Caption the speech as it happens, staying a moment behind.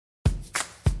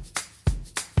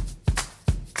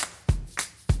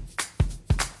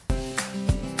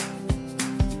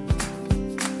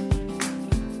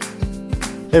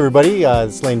Hey everybody,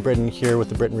 it's Lane Britton here with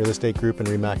the Britton Real Estate Group and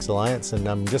RE/MAX Alliance, and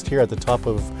I'm just here at the top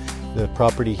of the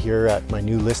property here at my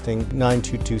new listing,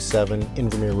 9227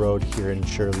 Invermere Road here in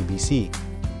Shirley, BC.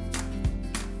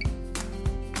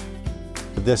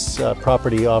 This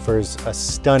property offers a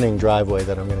stunning driveway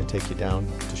that I'm going to take you down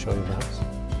to show you the house.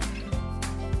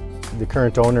 The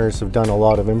current owners have done a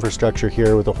lot of infrastructure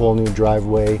here with a whole new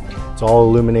driveway. It's all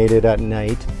illuminated at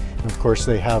night. And of course,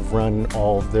 they have run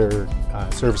all of their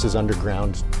services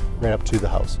underground right up to the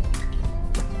house.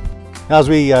 Now, as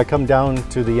we come down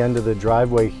to the end of the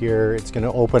driveway here, it's going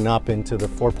to open up into the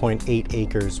 4.8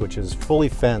 acres, which is fully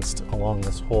fenced along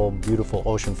this whole beautiful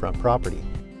oceanfront property.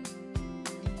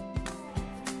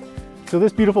 So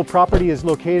this beautiful property is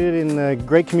located in the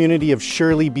great community of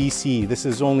Shirley, BC. This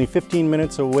is only 15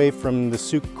 minutes away from the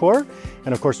Souk core,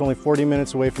 and of course only 40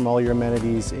 minutes away from all your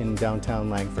amenities in downtown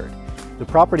Langford. The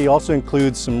property also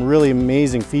includes some really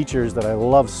amazing features that I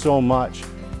love so much,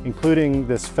 including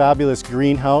this fabulous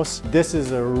greenhouse. This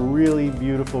is a really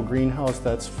beautiful greenhouse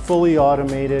that's fully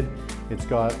automated. It's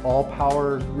got all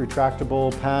power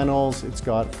retractable panels, it's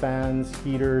got fans,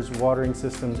 heaters, watering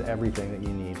systems, everything that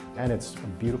you need. And it's a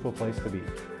beautiful place to be.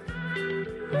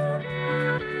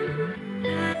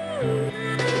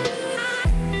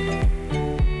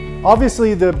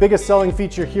 Obviously, the biggest selling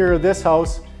feature here of this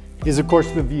house is of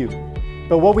course the view.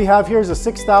 But what we have here is a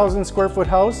 6,000 square foot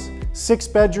house, 6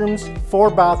 bedrooms, 4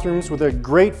 bathrooms with a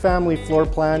great family floor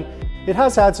plan. It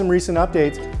has had some recent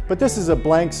updates, but this is a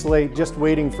blank slate just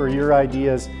waiting for your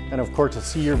ideas and of course to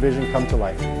see your vision come to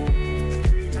life.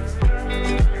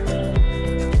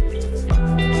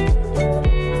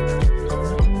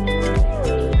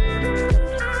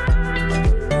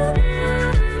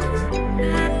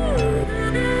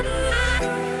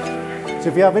 So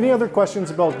if you have any other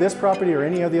questions about this property or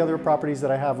any of the other properties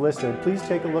that I have listed, please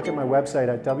take a look at my website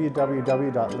at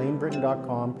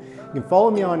www.lanebritton.com. You can follow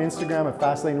me on Instagram at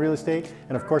FastLaneRealEstate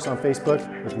and of course on Facebook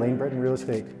with Lane Britton Real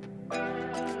Estate.